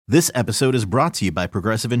This episode is brought to you by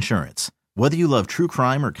Progressive Insurance. Whether you love true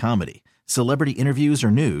crime or comedy, celebrity interviews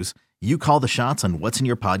or news, you call the shots on what's in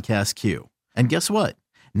your podcast queue. And guess what?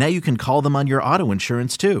 Now you can call them on your auto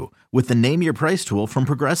insurance too with the Name Your Price tool from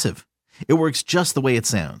Progressive. It works just the way it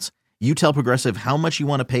sounds. You tell Progressive how much you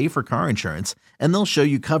want to pay for car insurance, and they'll show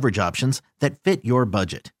you coverage options that fit your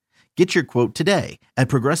budget. Get your quote today at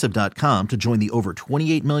Progressive.com to join the over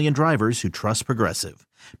 28 million drivers who trust Progressive.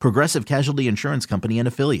 Progressive Casualty Insurance Company and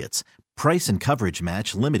Affiliates. Price and coverage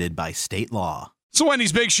match limited by state law. It's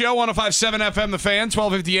Wendy's Big Show, 105.7 FM, The Fan,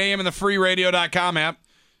 1250 AM, and the freeradio.com app.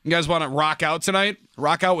 You guys want to rock out tonight?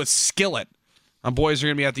 Rock out with Skillet. My boys are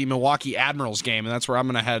going to be at the Milwaukee Admirals game, and that's where I'm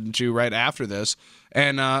going to head to right after this.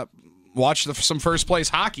 And watch some first-place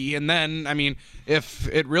hockey. And then, I mean, if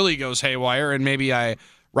it really goes haywire and maybe I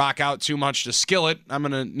rock out too much to Skillet, I'm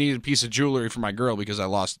going to need a piece of jewelry for my girl because I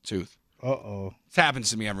lost a tooth. Uh-oh. It happens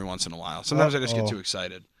to me every once in a while. Sometimes I just get too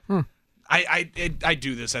excited. I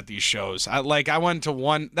do this at these shows. I went to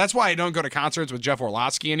one. That's why I don't go to concerts with Jeff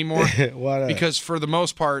Orlowski anymore. Why? Because for the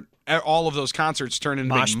most part, all of those concerts turn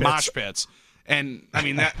into Mosh big pits. mosh pits. And I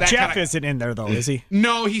mean that Jeff kinda, isn't in there though, is he?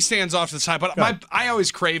 No, he stands off to the side. But I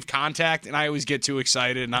always crave contact, and I always get too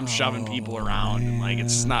excited, and I'm shoving people around, and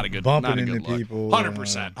it's not a good, Bumping not a good into look. people.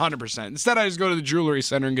 100%. Instead, I just go to the jewelry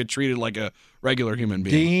center and get treated like a regular human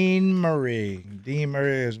being. Dean Murray. Dean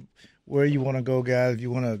Murray is where you want to go, guys. If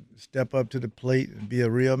you want to step up to the plate and be a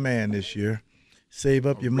real man this year, save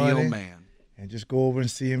up your money. Real man. And just go over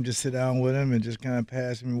and see him, just sit down with him and just kind of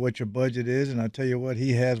pass him what your budget is. And I'll tell you what,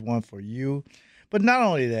 he has one for you. But not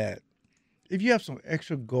only that, if you have some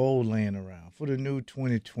extra gold laying around for the new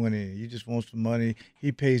 2020, you just want some money,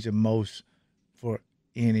 he pays the most for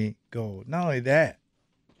any gold. Not only that,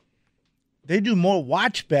 they do more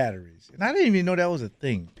watch batteries. And I didn't even know that was a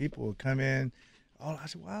thing. People would come in. Oh, I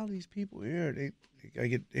said, wow, these people here,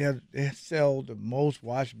 they sell the most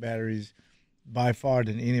watch batteries by far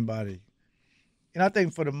than anybody. And I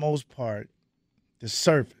think for the most part, the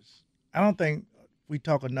service. I don't think we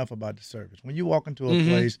talk enough about the service. When you walk into a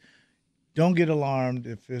place, don't get alarmed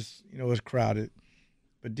if it's crowded.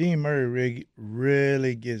 But Dean Murray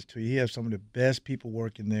really gets to you. He has some of the best people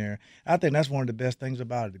working there. I think that's one of the best things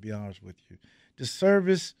about it, to be honest with you. The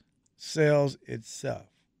service sells itself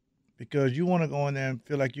because you want to go in there and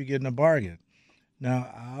feel like you're getting a bargain. Now,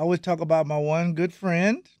 I always talk about my one good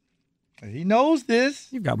friend. He knows this.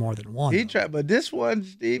 You've got more than one. But this one,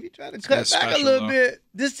 Steve, he tried to cut back a little bit.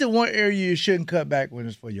 This is the one area you shouldn't cut back when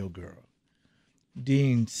it's for your girl.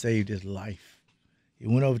 Dean saved his life. He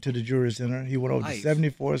went over to the Jewelry Center. He went over to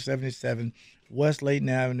 7477 West Layton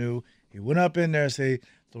Avenue. He went up in there and said,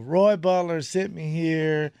 Leroy Butler sent me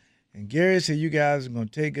here, and Gary said, you guys are going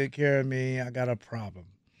to take good care of me. I got a problem.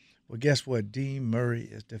 Well, guess what? Dean Murray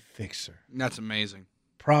is the fixer. That's amazing.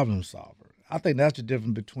 Problem solver. I think that's the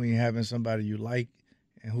difference between having somebody you like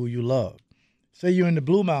and who you love. Say you're in the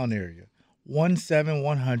Blue Mountain area,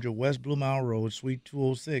 17100 West Blue Mountain Road, Suite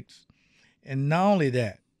 206. And not only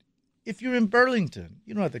that, if you're in Burlington,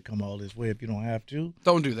 you don't have to come all this way if you don't have to.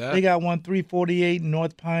 Don't do that. They got 348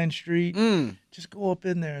 North Pine Street. Just go up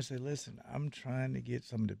in there and say, listen, I'm trying to get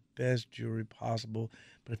some of the best jewelry possible.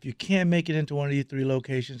 But if you can't make it into one of these three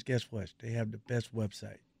locations, guess what? They have the best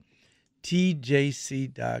website.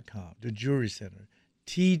 TJC.com, the Jewelry Center,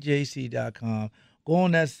 TJC.com. Go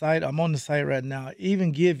on that site. I'm on the site right now.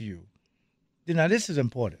 Even give you, now this is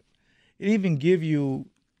important. It even give you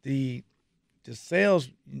the sales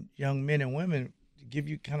young men and women to give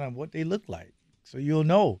you kind of what they look like, so you'll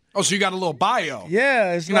know. Oh, so you got a little bio.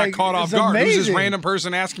 Yeah, it's You're like, not caught off it's guard. amazing. Who's this random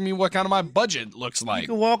person asking me what kind of my budget looks like? You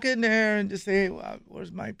can walk in there and just say, well,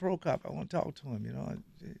 where's Mike Prokop? I want to talk to him.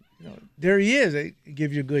 There he is. They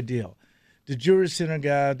give you a good deal. The Jewelry Center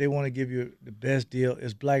guy, they want to give you the best deal.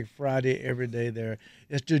 It's Black Friday every day there.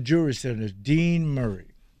 It's the Jewelry Center. It's Dean Murray.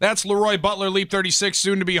 That's Leroy Butler, Leap 36,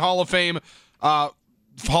 soon to be Hall of Fame.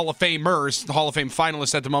 Hall of Famers, the Hall of Fame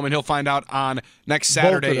finalist at the moment. He'll find out on next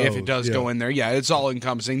Saturday if it does go in there. Yeah, it's all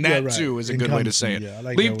encompassing. That, too, is a good way to say it. Yeah, I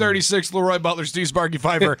like Leap that 36, Leroy Butler, Steve Sparky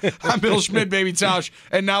Pfeiffer. I'm Bill Schmidt, Baby Tausch.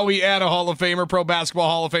 And now we add a Hall of Famer, Pro Basketball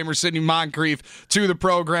Hall of Famer Sidney Moncrief to the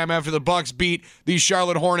program after the Bucks beat the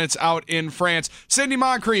Charlotte Hornets out in France. Sidney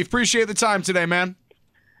Moncrief, appreciate the time today, man.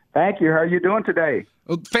 Thank you. How are you doing today?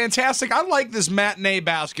 Fantastic. I like this matinee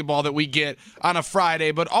basketball that we get on a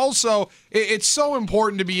Friday, but also it's so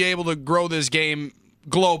important to be able to grow this game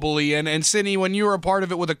globally. And Sidney, when you were a part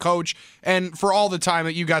of it with a coach, and for all the time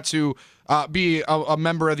that you got to be a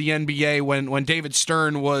member of the NBA when David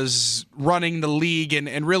Stern was running the league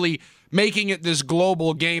and really making it this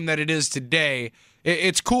global game that it is today,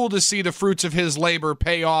 it's cool to see the fruits of his labor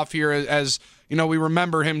pay off here as we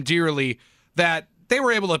remember him dearly, that they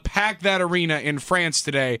were able to pack that arena in France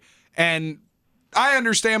today. And I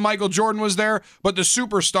understand Michael Jordan was there, but the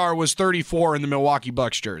superstar was 34 in the Milwaukee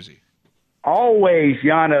Bucks jersey. Always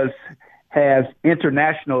Giannis has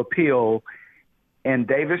international appeal. And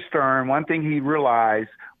David Stern, one thing he realized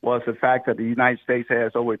was the fact that the United States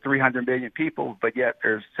has over 300 million people, but yet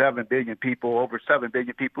there's over 7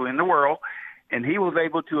 billion people in the world. And he was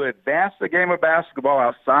able to advance the game of basketball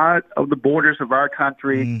outside of the borders of our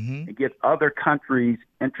country and get other countries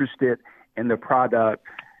interested in the product.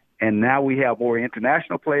 And now we have more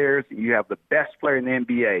international players. You have the best player in the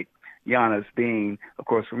NBA, Giannis, being, of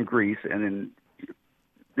course, from Greece. And then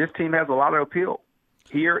this team has a lot of appeal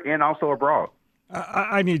here and also abroad.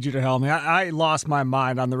 I need you to help me. I lost my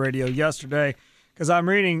mind on the radio yesterday because I'm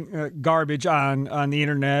reading garbage on the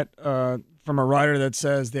internet from a writer that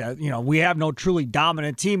says that, we have no truly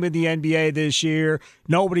dominant team in the NBA this year.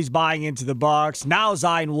 Nobody's buying into the Bucks. Now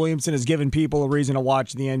Zion Williamson has given people a reason to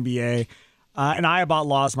watch the NBA. And I about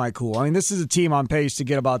lost my cool. I mean, this is a team on pace to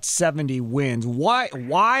get about 70 wins.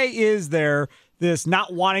 Why is there this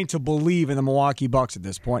not wanting to believe in the Milwaukee Bucks at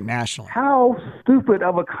this point nationally? How stupid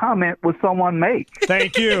of a comment would someone make?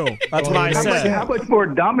 Thank you. That's what I said. How much more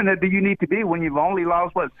dominant do you need to be when you've only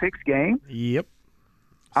lost, 6 games? Yep.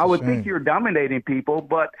 I would think you're dominating people,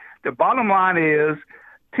 but the bottom line is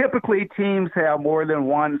typically teams have more than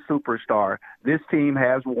one superstar. This team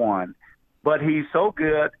has one, but he's so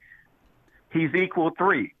good, he's equal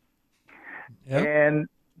 3. Yep. And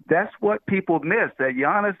that's what people miss, that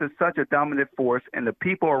Giannis is such a dominant force, and the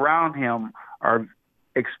people around him are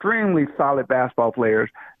extremely solid basketball players.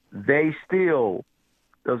 They still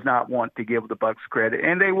does not want to give the Bucks credit,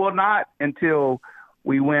 and they will not until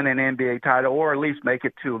we win an NBA title or at least make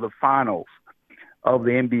it to the finals of the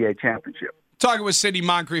NBA championship. Talking with Sidney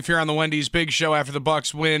Moncrief here on the Wendy's Big Show after the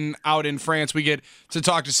Bucks win out in France. We get to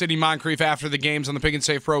talk to Sidney Moncrief after the games on the Pick and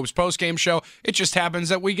Save Probes post-game show. It just happens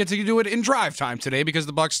that we get to do it in drive time today because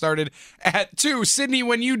the Bucks started at 2. Sidney,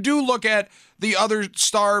 when you do look at the other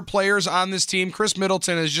star players on this team, Chris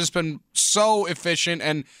Middleton has just been so efficient,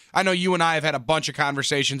 and I know you and I have had a bunch of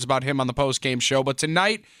conversations about him on the post-game show, but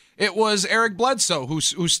tonight it was Eric Bledsoe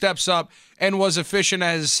who steps up and was efficient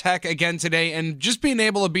as heck again today, and just being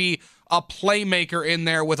able to be a playmaker in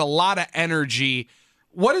there with a lot of energy.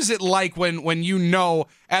 What is it like when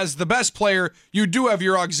as the best player, you do have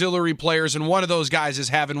your auxiliary players, and one of those guys is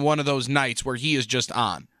having one of those nights where he is just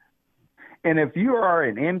on? And if you are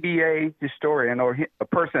an NBA historian or a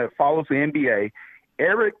person that follows the NBA,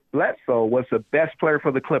 Eric Bledsoe was the best player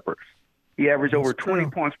for the Clippers. He averaged over 20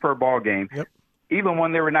 points per ball game, even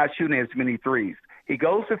when they were not shooting as many threes. He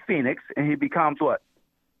goes to Phoenix, and he becomes what?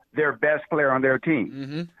 Their best player on their team.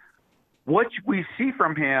 Mm-hmm. What we see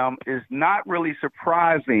from him is not really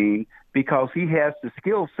surprising because he has the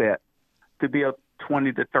skill set to be a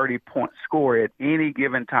 20 to 30-point scorer at any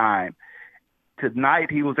given time.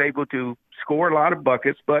 Tonight, he was able to score a lot of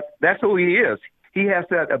buckets, but that's who he is. He has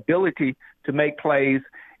that ability to make plays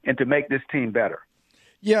and to make this team better.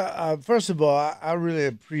 Yeah, first of all, I really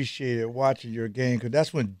appreciated watching your game because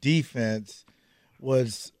that's when defense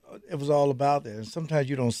was all about that. And sometimes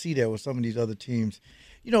you don't see that with some of these other teams.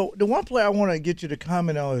 The one player I want to get you to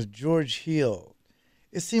comment on is George Hill.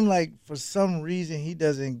 It seemed like for some reason he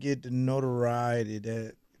doesn't get the notoriety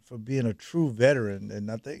that for being a true veteran.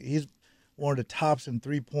 And I think he's one of the tops in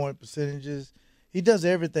three-point percentages. He does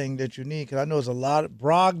everything that you need because I know there's a lot.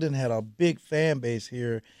 Brogdon had a big fan base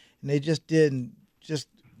here, and they just didn't.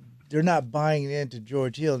 They're not buying into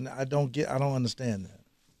George Hill, and I don't understand that.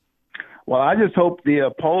 Well, I just hope the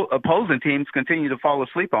opposing teams continue to fall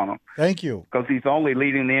asleep on him. Thank you. Because he's only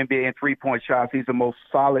leading the NBA in three-point shots. He's the most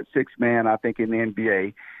solid sixth man, I think, in the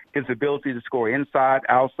NBA. His ability to score inside,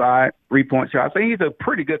 outside, three-point shots. And he's a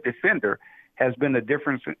pretty good defender, has been the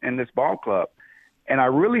difference in this ball club. And I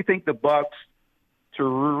really think the Bucks, to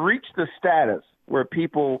reach the status where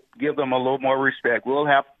people give them a little more respect, will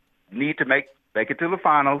need to make it to the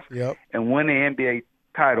finals and win the NBA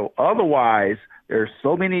title. Otherwise, there's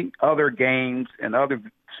so many other games and other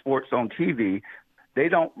sports on TV, they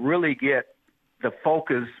don't really get the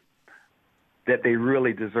focus that they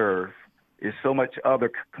really deserve. There's so much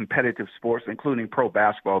other competitive sports, including pro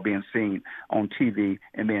basketball, being seen on TV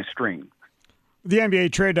and being streamed. The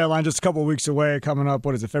NBA trade deadline just a couple of weeks away, coming up,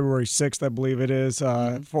 February 6th, I believe it is,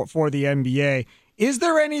 for the NBA. Is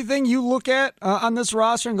there anything you look at on this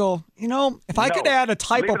roster and go, if I could add a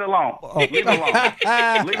type Leave of... it alone. Leave it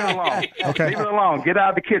alone. Leave it alone. Okay. Leave it alone. Get out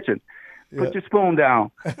of the kitchen. Put your spoon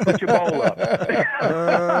down. Put your bowl up.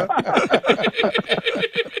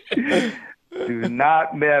 Do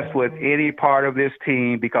not mess with any part of this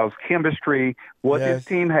team because chemistry, what this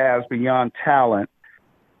team has beyond talent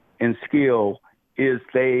and skill, is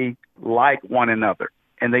they like one another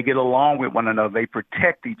and they get along with one another. They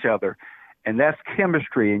protect each other, and that's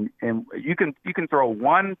chemistry. And you can throw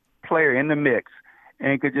one player in the mix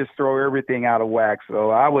and could just throw everything out of whack. So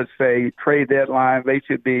I would say trade deadline, they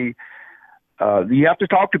should be. You have to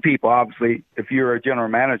talk to people, obviously, if you're a general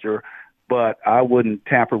manager, but I wouldn't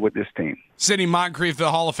tamper with this team. Sidney Moncrief,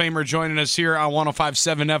 the Hall of Famer, joining us here on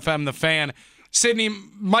 105.7 FM, The Fan. Sidney,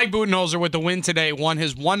 Mike Budenholzer with the win today won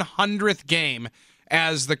his 100th game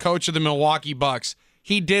as the coach of the Milwaukee Bucks.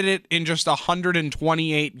 He did it in just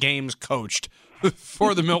 128 games coached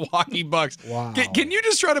for the Milwaukee Bucks. Wow. Can you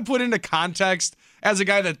just try to put into context, as a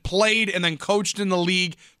guy that played and then coached in the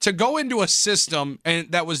league, to go into a system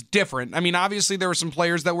and that was different? I mean, obviously there were some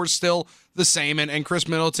players that were still the same, and Chris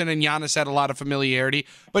Middleton and Giannis had a lot of familiarity,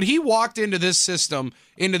 but he walked into this system,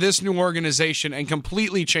 into this new organization, and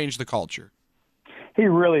completely changed the culture. He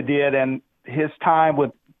really did, and his time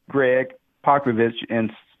with Greg Popovich in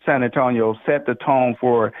San Antonio set the tone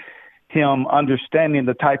for him understanding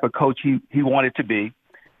the type of coach he wanted to be,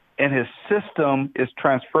 and his system is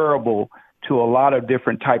transferable to a lot of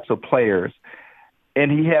different types of players.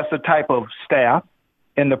 And he has the type of staff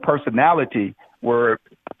and the personality where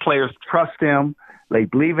players trust him, they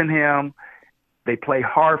believe in him, they play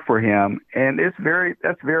hard for him, and that's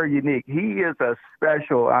very unique. He is a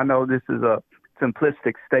special, I know this is a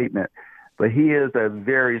simplistic statement, but he is a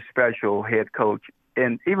very special head coach.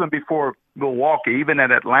 And even before Milwaukee, even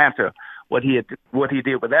in Atlanta, what he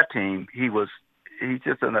did with that team, he's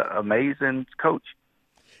just an amazing coach.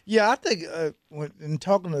 Yeah, I think in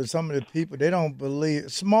talking to some of the people, they don't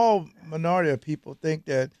believe. Small minority of people think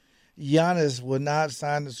that Giannis will not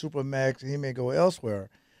sign the Supermax and he may go elsewhere.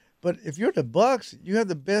 But if you're the Bucks, you have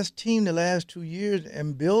the best team the last 2 years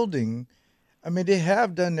in building. I mean, they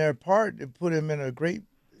have done their part to put him in a great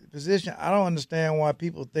position. I don't understand why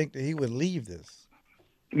people think that he would leave this.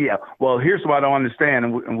 Yeah, well, here's what I don't understand,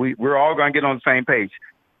 and we're all going to get on the same page.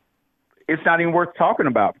 It's not even worth talking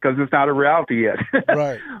about because it's not a reality yet.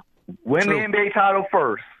 Right. Win the NBA title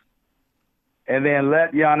first, and then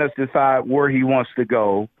let Giannis decide where he wants to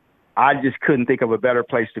go. I just couldn't think of a better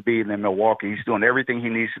place to be than Milwaukee. He's doing everything he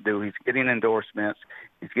needs to do. He's getting endorsements.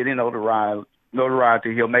 He's getting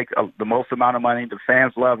notoriety. He'll make the most amount of money. The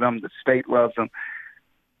fans love him. The state loves him.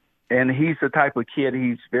 And he's the type of kid,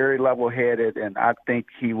 he's very level-headed, and I think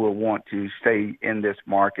he will want to stay in this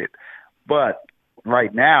market. But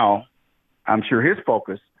right now, I'm sure his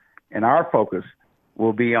focus and our focus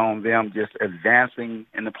will be on them just advancing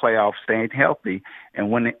in the playoffs, staying healthy, and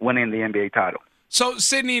winning the NBA title. So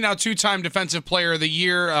Sidney, now two-time Defensive Player of the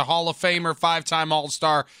Year, a Hall of Famer, five-time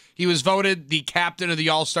All-Star. He was voted the captain of the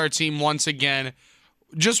All-Star team once again.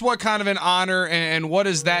 Just what kind of an honor, and what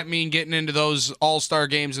does that mean getting into those All-Star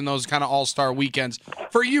games and those kind of All-Star weekends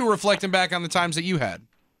for you, reflecting back on the times that you had?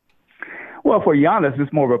 Well, for Giannis,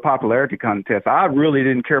 it's more of a popularity contest. I really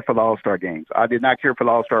didn't care for the All-Star games. I did not care for the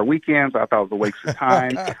All-Star weekends. I thought it was a waste of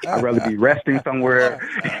time. I'd rather be resting somewhere.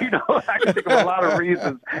 I can think of a lot of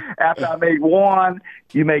reasons. After I made one,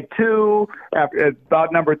 you make two. After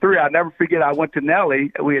about number three, I'll never forget, I went to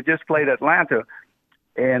Nelly. We had just played Atlanta,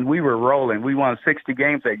 and we were rolling. We won 60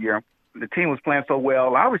 games that year. The team was playing so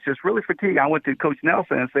well. I was just really fatigued. I went to Coach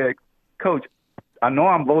Nelson and said, Coach, I know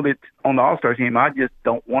I'm voted on the All-Star team. I just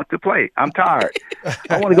don't want to play. I'm tired.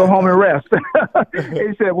 I want to go home and rest.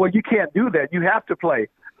 He said, well, you can't do that. You have to play.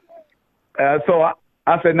 So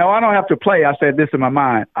I said, no, I don't have to play. I said this in my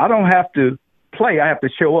mind. I don't have to play. I have to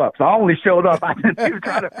show up. So I only showed up. I didn't even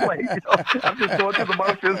try to play. I'm just going through the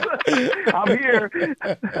motions. I'm here.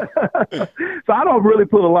 So I don't really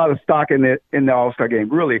put a lot of stock in the All-Star game.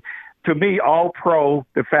 Really, to me, All-Pro,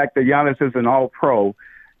 the fact that Giannis is an All-Pro,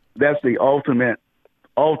 that's the ultimate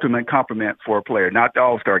compliment for a player, not the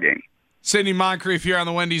All-Star game. Sidney Moncrief here on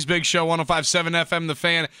the Wendy's Big Show, 105.7 FM, The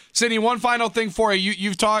Fan. Sidney, one final thing for you.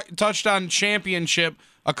 You've touched on championship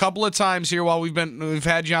a couple of times here while we've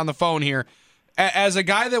had you on the phone here. As a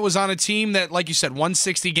guy that was on a team that, like you said, won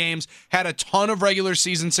 60 games, had a ton of regular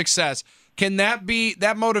season success, can that be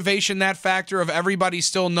that motivation, that factor of everybody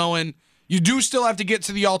still knowing you do still have to get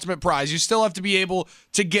to the ultimate prize? You still have to be able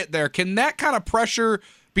to get there. Can that kind of pressure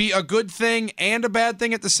be a good thing and a bad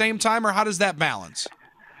thing at the same time, or how does that balance?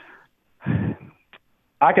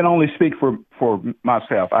 I can only speak for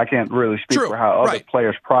myself. I can't really speak for how other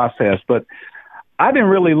players process, but I didn't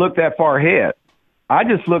really look that far ahead. I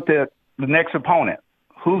just looked at the next opponent.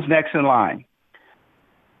 Who's next in line?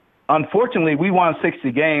 Unfortunately, we won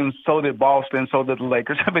 60 games, so did Boston, so did the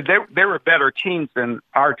Lakers. I mean, they were better teams than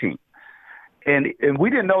our team. And we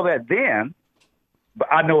didn't know that then, but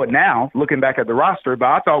I know it now, looking back at the roster. But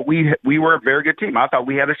I thought we were a very good team. I thought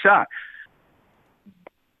we had a shot.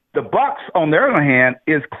 The Bucks, on the other hand,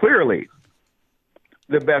 is clearly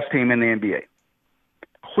the best team in the NBA.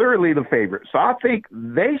 Clearly the favorite. So I think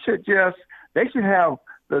they should have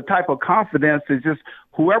the type of confidence that just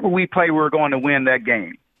whoever we play, we're going to win that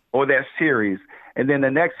game or that series. And then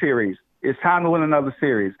the next series, it's time to win another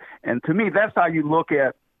series. And to me, that's how you look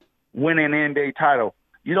at winning an NBA title.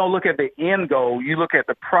 You don't look at the end goal. You look at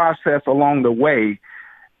the process along the way.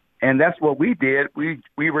 And that's what we did. We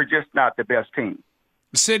were just not the best team.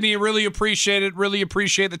 Sydney, really appreciate it. Really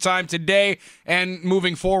appreciate the time today and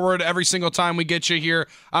moving forward every single time we get you here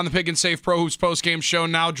on the Pick and Save Pro Hoops postgame show,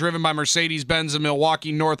 now driven by Mercedes-Benz of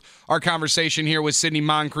Milwaukee North. Our conversation here with Sidney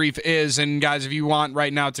Moncrief is, and guys, if you want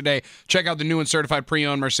right now today, check out the new and certified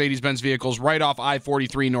pre-owned Mercedes-Benz vehicles right off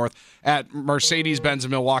I-43 North at Mercedes-Benz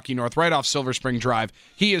of Milwaukee North, right off Silver Spring Drive.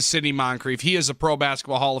 He is Sidney Moncrief. He is a Pro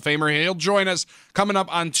Basketball Hall of Famer. He'll join us coming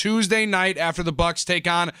up on Tuesday night after the Bucks take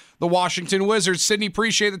on the Washington Wizards. Sidney,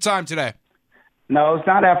 appreciate the time today. No, it's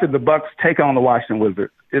not after the Bucks take on the Washington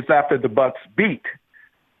Wizards. It's after the Bucks beat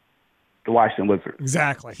the Washington Wizards.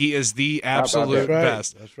 Exactly. He is the absolute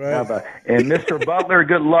best. That's right. And Mr. Butler,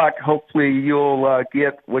 good luck. Hopefully you'll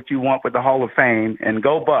get what you want with the Hall of Fame. And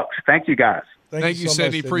go Bucks. Thank you, guys. Thank you, so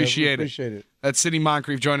Sidney. much, Appreciate it. That's Sidney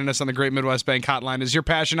Moncrief joining us on the Great Midwest Bank Hotline. Is your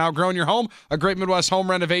passion outgrowing your home? A Great Midwest home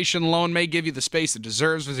renovation loan may give you the space it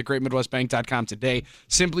deserves. Visit greatmidwestbank.com today.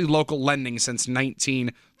 Simply local lending since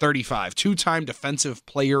 1935. Two-time Defensive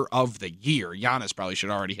Player of the Year. Giannis probably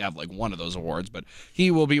should already have like one of those awards, but he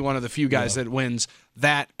will be one of the few guys that wins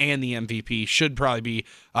that and the MVP. Should probably be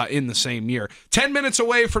in the same year. 10 minutes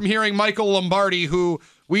away from hearing Michael Lombardi, who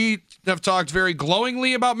we have talked very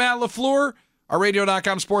glowingly about Matt LaFleur. Our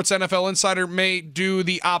Radio.com Sports NFL Insider may do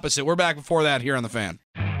the opposite. We're back before that here on The Fan.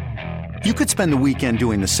 You could spend the weekend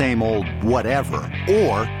doing the same old whatever,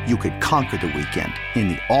 or you could conquer the weekend in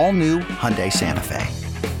the all-new Hyundai Santa Fe.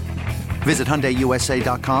 Visit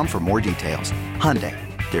HyundaiUSA.com for more details. Hyundai,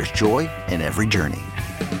 there's joy in every journey.